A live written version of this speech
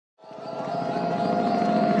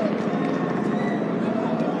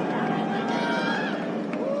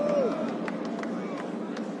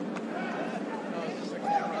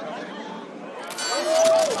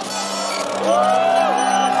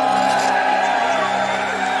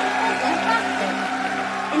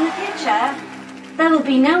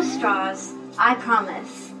There'll be no straws, I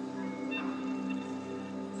promise.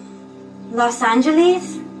 Los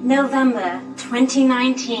Angeles, November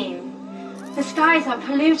 2019. The skies are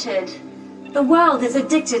polluted. The world is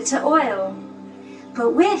addicted to oil.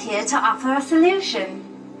 But we're here to offer a solution.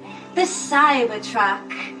 The CyberTruck.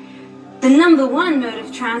 The #1 mode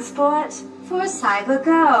of transport for a cyber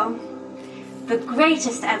girl. The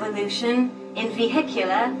greatest evolution in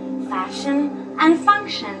vehicular, fashion, and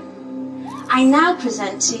function. I now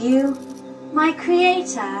present to you my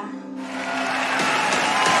creator.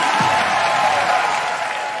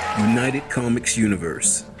 United Comics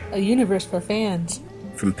Universe. A universe for fans.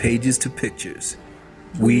 From pages to pictures,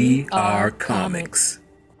 we are comics.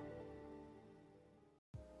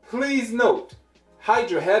 Please note,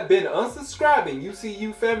 Hydra have been unsubscribing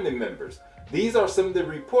UCU family members. These are some of the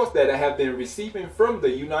reports that I have been receiving from the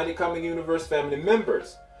United Comic Universe family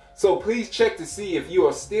members. So please check to see if you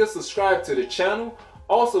are still subscribed to the channel.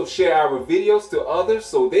 Also share our videos to others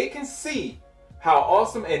so they can see how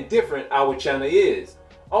awesome and different our channel is.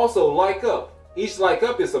 Also like up. Each like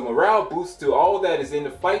up is a morale boost to all that is in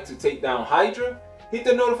the fight to take down Hydra. Hit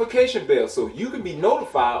the notification bell so you can be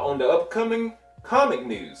notified on the upcoming comic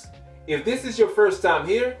news. If this is your first time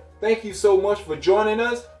here, thank you so much for joining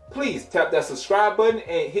us. Please tap that subscribe button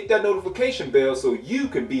and hit that notification bell so you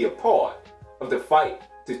can be a part of the fight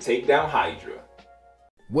to take down Hydra.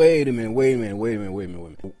 Wait a minute.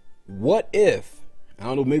 What if, I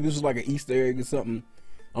don't know, maybe this was like an Easter egg or something.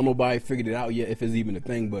 I don't know if nobody figured it out yet, if it's even a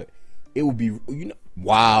thing, but it would be, you know,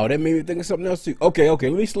 wow, that made me think of something else too. Okay,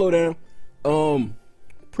 let me slow down.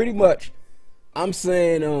 Pretty much, I'm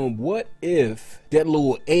saying, what if that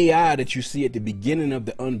little AI that you see at the beginning of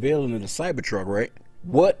the unveiling of the CyberTruck, right?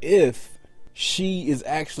 What if she is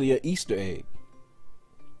actually an Easter egg?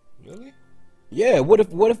 Really? Yeah, what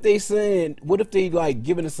if they like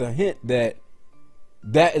giving us a hint that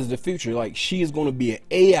that is the future? Like she is going to be an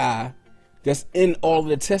AI that's in all of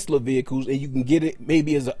the Tesla vehicles, and you can get it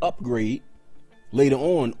maybe as an upgrade later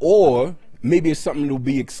on, or maybe it's something that will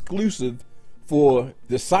be exclusive for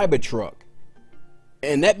the CyberTruck.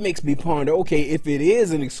 And that makes me ponder, okay, if it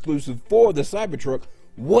is an exclusive for the CyberTruck,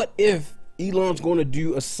 what if Elon's going to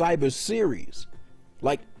do a cyber series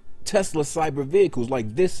like Tesla cyber vehicles?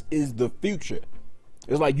 Like, this is the future.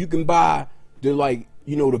 It's like you can buy the, like,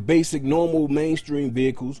 you know, the basic normal mainstream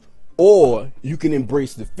vehicles, or you can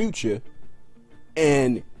embrace the future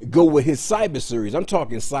and go with his cyber series. I'm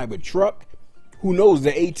talking CyberTruck. Who knows,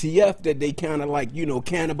 the ATF that they kind of like, you know,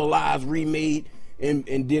 cannibalized, remade, and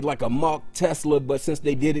did like a mock Tesla, but since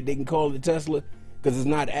they did it, they can call it Tesla because it's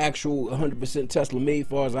not actual 100% Tesla made,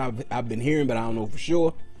 far as I've been hearing, but I don't know for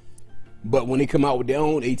sure. But when they come out with their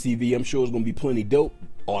own ATV, I'm sure it's gonna be plenty dope.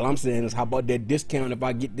 All I'm saying is, how about that discount if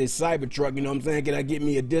I get this CyberTruck? You know what I'm saying? Can I get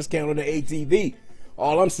me a discount on the ATV?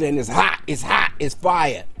 All I'm saying is it's hot, it's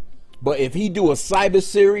fire. But if he do a cyber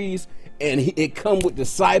series and it come with the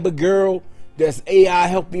cyber girl that's AI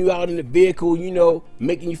helping you out in the vehicle, you know,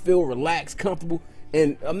 making you feel relaxed, comfortable.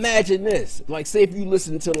 And imagine this, like, say if you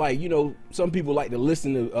listen to, like, you know, some people like to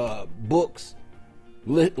listen to books,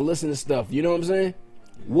 listen to stuff, you know what I'm saying?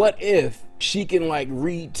 What if she can like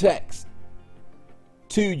read text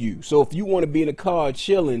to you? So if you want to be in a car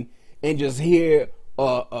chilling and just hear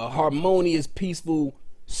a harmonious, peaceful,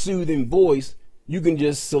 soothing voice, you can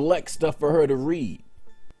just select stuff for her to read.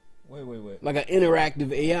 Wait. Like an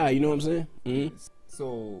interactive AI, you know what I'm saying? Mm-hmm.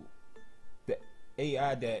 So the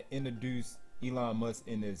AI that introduced Elon Musk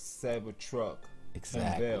in his CyberTruck,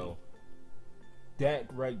 Exactly. Unveil, that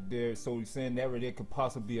right there, so you're saying that right there could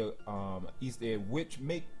possibly be a Easter egg, which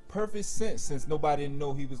make perfect sense since nobody didn't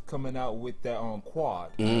know he was coming out with that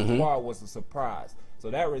quad. Mm-hmm. The quad was a surprise.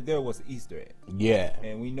 So that right there was an Easter egg. Yeah.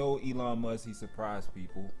 And we know Elon Musk, he surprised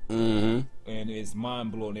people. Mm-hmm. And it's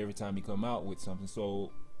mind-blowing every time he come out with something.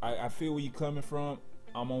 So I feel where you're coming from.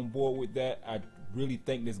 I'm on board with that. I really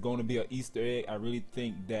think there's going to be an Easter egg. I really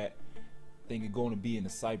think it's going to be in the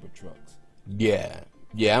CyberTrucks. Yeah,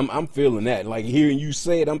 I'm feeling that. Like, hearing you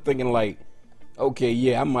say it, I'm thinking like, okay,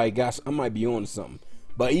 yeah, I might be on to something.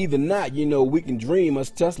 But either not, you know, we can dream, us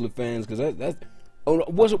Tesla fans, because that's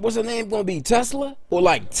what's her name gonna be? Tesla or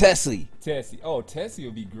like Tessie? Tessie. Oh, Tessie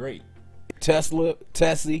would be great. Tesla,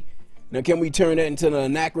 Tessie. Now, can we turn that into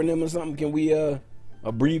an acronym or something? Can we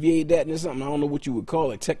abbreviate that into something? I don't know what you would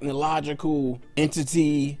call it. Technological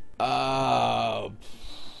entity. I'm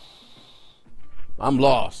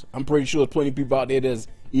lost. I'm pretty sure there's plenty of people out there that's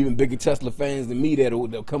even bigger Tesla fans than me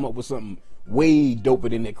that'll come up with something way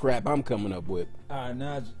doper than the crap I'm coming up with.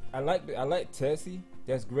 Now I like Tessie.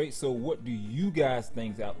 That's great. So what do you guys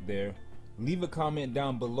think out there? Leave a comment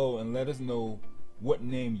down below and let us know what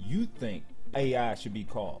name you think AI should be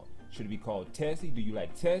called? Should it be called Tessie? Do you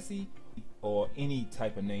like Tessie, or any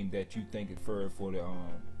type of name that you think is fair for the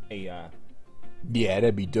AI? Yeah,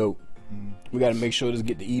 that'd be dope. We got to make sure this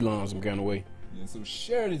get to Elon some kind of way. Yeah, so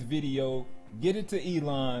share this video, get it to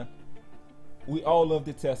Elon. We all love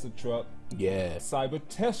the Tesla truck. Yeah. Cyber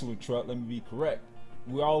Tesla truck, let me be correct.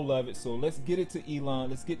 We all love it. So let's get it to Elon.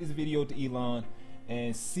 Let's get this video to Elon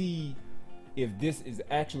and see if this is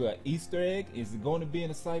actually an Easter egg. Is it going to be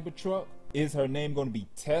in a Cybertruck? Is her name going to be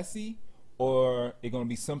Tessie, or it going to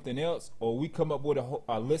be something else? Or we come up with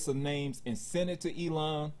a list of names and send it to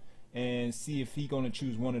Elon and see if he going to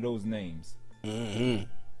choose one of those names.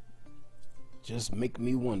 Just make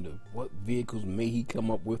me wonder, what vehicles may he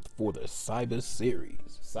come up with for the Cyber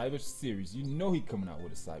Series? Cyber Series, you know he coming out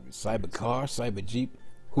with a Cyber Series. Cyber car, Cyber Jeep,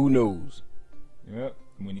 who knows? Yep.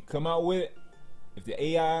 When he come out with it, if the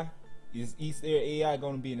AI is East Air AI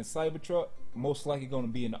going to be in the Cybertruck, most likely going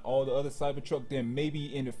to be in all the other Cybertruck. Then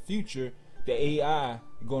maybe in the future, the AI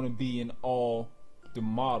going to be in all the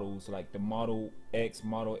models, like the Model X,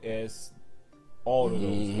 Model S, all of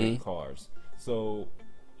those big cars. So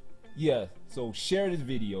yeah, so share this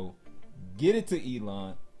video, get it to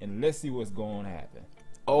Elon, and let's see what's going to happen.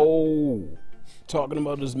 Oh, talking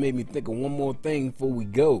about this made me think of one more thing before we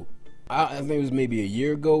go. I think it was maybe a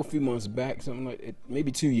year ago, a few months back, something like it,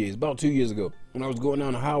 maybe 2 years, about 2 years ago. When I was going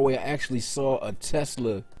down the highway, I actually saw a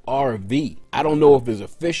Tesla RV. I don't know if it's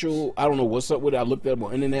official. I don't know what's up with it. I looked it up on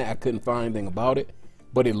the internet. I couldn't find anything about it,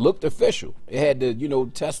 but it looked official. It had the, you know,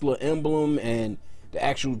 Tesla emblem and the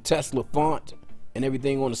actual Tesla font and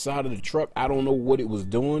everything on the side of the truck. I don't know what it was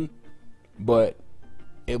doing, but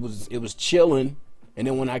it was chilling. And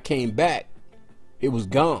then when I came back, it was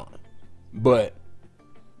gone. But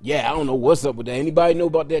yeah, I don't know what's up with that. Anybody know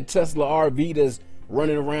about that Tesla RV that's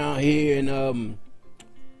running around here in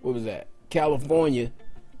what was that, California?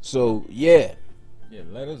 So yeah,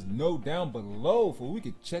 let us know down below so we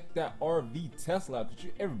could check that RV Tesla out. Because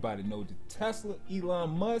everybody knows the Tesla Elon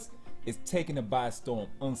Musk is taking it by storm,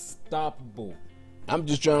 unstoppable. I'm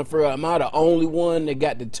just trying to figure out, am I the only one that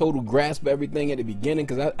got the total grasp of everything at the beginning?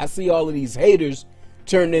 Because I see all of these haters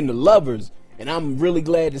turning into lovers, and I'm really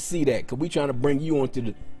glad to see that, because we trying to bring you onto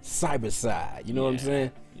the cyber side. You know what I'm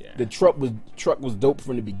saying? Yeah. The truck was dope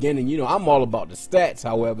from the beginning. You know, I'm all about the stats,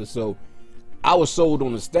 however, so I was sold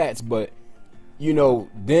on the stats. But you know,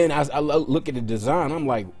 then I look at the design, I'm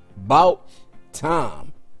like, about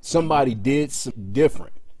time somebody did something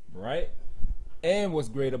different, right? And what's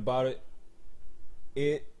great about it,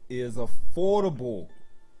 it is affordable.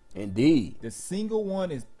 Indeed. The single one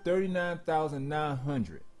is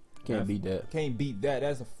 $39,900. Can't beat that. Can't beat that.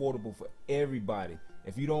 That's affordable for everybody.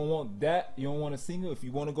 If you don't want that, you don't want a single. If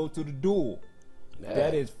you want to go to the dual,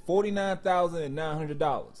 that is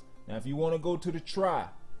 $49,900. Now, if you want to go to the tri,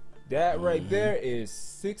 that right there is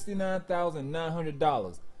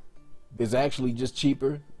 $69,900. It's actually just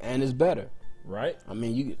cheaper and it's better. Right? I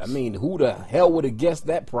mean, who the hell would have guessed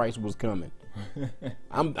that price was coming?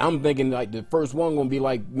 I'm thinking like the first one gonna be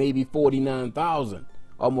like maybe 49,000,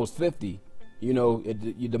 almost 50. You know,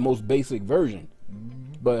 the most basic version.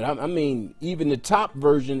 But I mean, even the top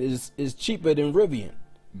version is cheaper than Rivian.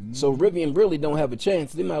 So Rivian really don't have a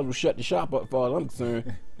chance. They might as well shut the shop up, for all I'm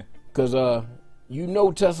concerned. Because you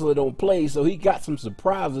know Tesla don't play, so he got some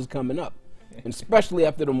surprises coming up, and especially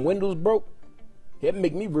after them windows broke. It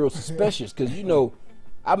make me real suspicious, because you know,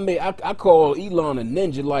 I call Elon a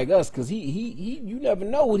ninja like us, because he you never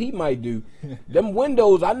know what he might do. Them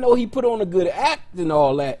windows, I know he put on a good act and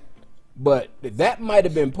all that, but that might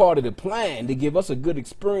have been part of the plan to give us a good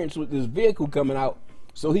experience with this vehicle coming out,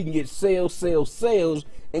 so he can get sales,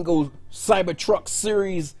 and go Cybertruck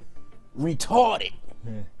series retarded.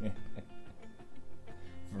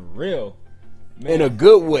 For real, man. In a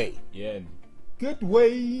good way. Yeah, good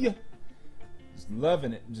way. Just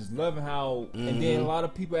loving it. Just loving how. And then a lot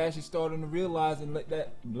of people actually starting to realize and let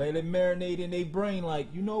it marinate in their brain. Like,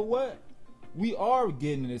 you know what? We are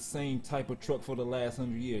getting the same type of truck for the last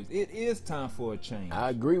 100 years. It is time for a change. I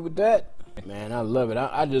agree with that. Man, I love it.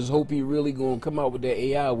 I just hope he really gonna come out with that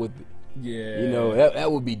AI with it. Yeah. You know,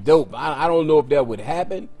 that would be dope. I don't know if that would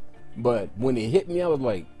happen, but when it hit me, I was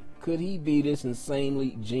like, could he be this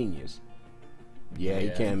insanely genius? Yeah, he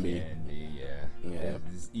can be. Yeah.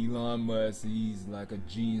 This Elon Musk, he's like a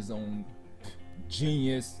genius on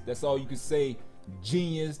genius. That's all you can say.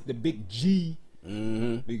 Genius, the big G.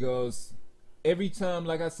 Because every time,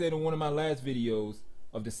 like I said in one of my last videos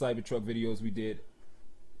of the Cybertruck videos we did,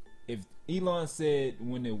 if Elon said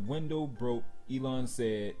when the window broke, Elon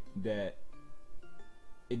said that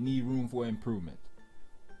it need room for improvement.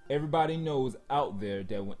 Everybody knows out there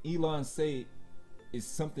that when Elon say is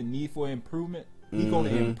something need for improvement, he's gonna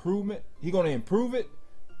improve it. He's gonna improve it,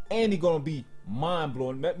 and he's gonna be mind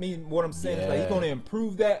blowing. That means what I'm saying is like he's gonna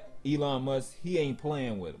improve that. Elon Musk, he ain't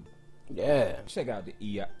playing with him. Yeah. Check out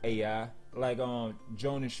the AI. Like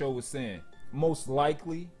Jonas Show was saying, most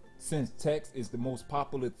likely, since text is the most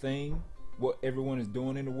popular thing, what everyone is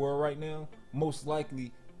doing in the world right now, most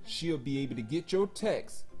likely she'll be able to get your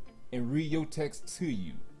text and read your text to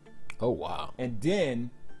you. Oh wow. And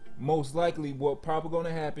then most likely what probably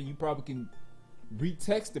gonna happen, you probably can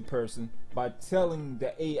retext the person by telling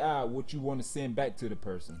the AI what you want to send back to the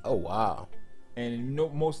person. Oh wow. And you know,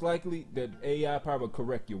 most likely the AI probably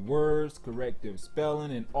correct your words, correct the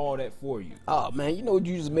spelling and all that for you. Oh man, you know what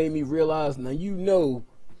you just made me realize? Now you know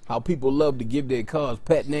how people love to give their cars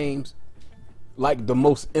pet names, like the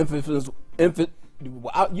most infamous.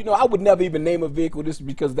 You know, I would never even name a vehicle this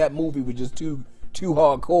because that movie was just too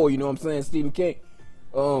hardcore. You know what I'm saying? Stephen King.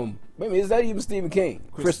 Maybe is that even Stephen King?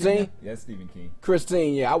 Christine? Yeah, Stephen King.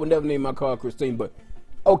 Christine. Yeah, I would never name my car Christine. But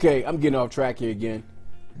okay, I'm getting off track here again.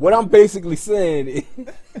 What I'm basically saying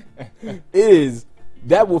is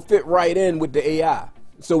that will fit right in with the AI.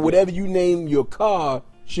 So whatever you name your car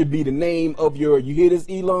should be the name of your, you hear this,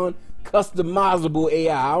 Elon? Customizable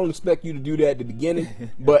AI. I don't expect you to do that at the beginning,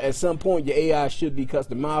 but at some point your AI should be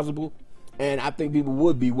customizable, and I think people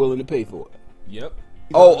would be willing to pay for it. Yep.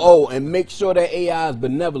 Oh, and make sure that AI is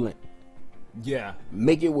benevolent. Yeah.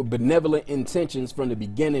 Make it with benevolent intentions from the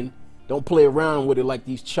beginning. Don't play around with it like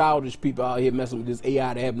these childish people out here messing with this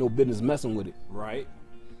AI that have no business messing with it. Right.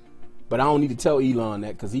 But I don't need to tell Elon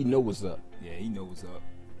that because he know what's up. Yeah, he knows what's up.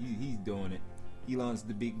 He's doing it. Elon's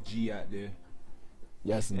the big G out there.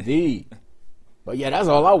 Yes, indeed. But yeah, that's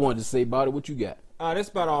all I wanted to say about it. What you got? That's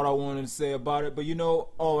about all I wanted to say about it. But you know,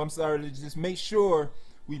 I'm sorry to just make sure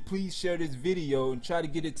we please share this video and try to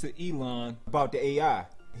get it to Elon about the AI.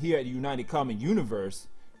 Here at the United Comic Universe,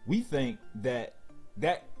 we think that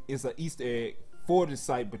is an Easter egg for the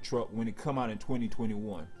CyberTruck when it come out in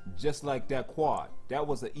 2021. Just like that quad. That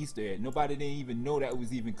was an Easter egg. Nobody didn't even know that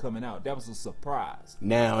was even coming out. That was a surprise.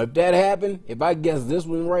 Now, if that happened, if I guess this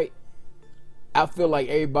one right, I feel like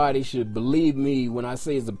everybody should believe me when I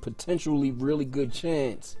say it's a potentially really good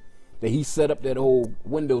chance that he set up that whole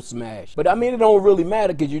window smash. But I mean, it don't really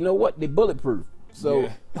matter because you know what? They're bulletproof. So,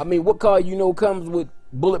 yeah. I mean, what car you know comes with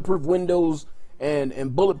bulletproof windows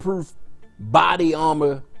and bulletproof body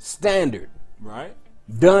armor standard? Right.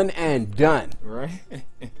 Done and done. Right.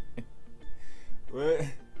 Well,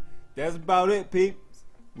 that's about it, peeps.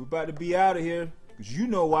 We're about to be out of here. Because you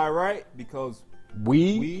know why, right? Because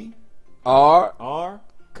we are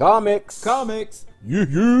comics. Comics. Yeah,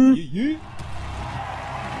 yeah. Yeah, yeah.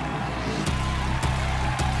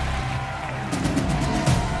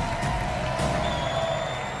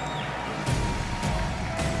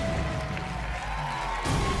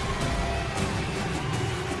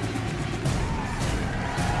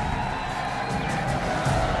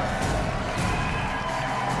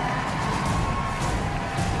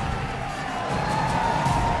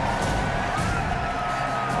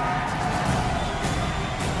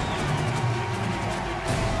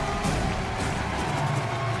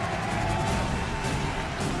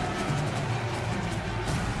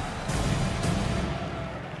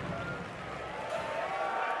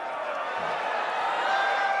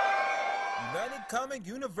 Comic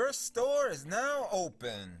Universe store is now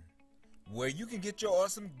open, where you can get your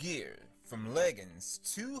awesome gear, from leggings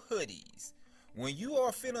to hoodies. When you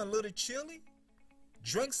are feeling a little chilly,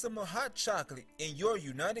 drink some hot chocolate in your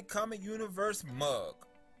United Comic Universe mug.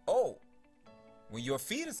 Oh, when your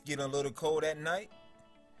feet is getting a little cold at night,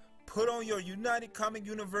 put on your United Comic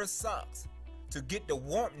Universe socks to get the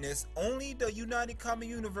warmness only the United Comic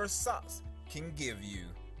Universe socks can give you.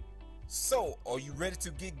 So, are you ready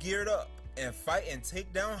to get geared up and fight and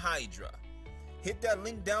take down Hydra? Hit that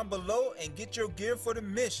link down below and get your gear for the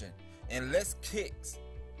mission, and let's kick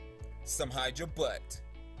some Hydra butt.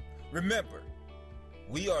 Remember,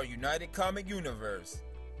 we are United Comic Universe.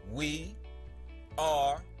 We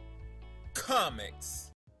are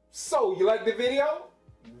comics. So, you like the video?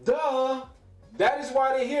 Duh! That is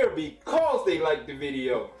why they're here, because they like the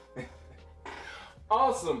video.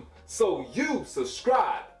 Awesome. So you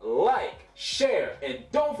subscribe, like, share, and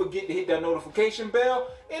don't forget to hit that notification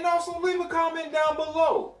bell, and also leave a comment down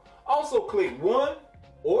below. Also click 1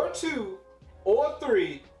 or 2 or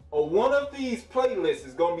 3 or one of these playlists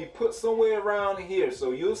is going to be put somewhere around here,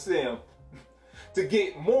 so you'll see them, to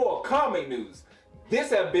get more comic news.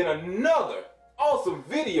 This has been another awesome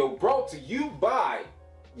video brought to you by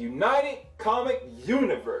United Comic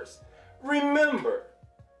Universe. Remember,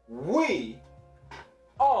 we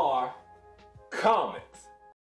are comics.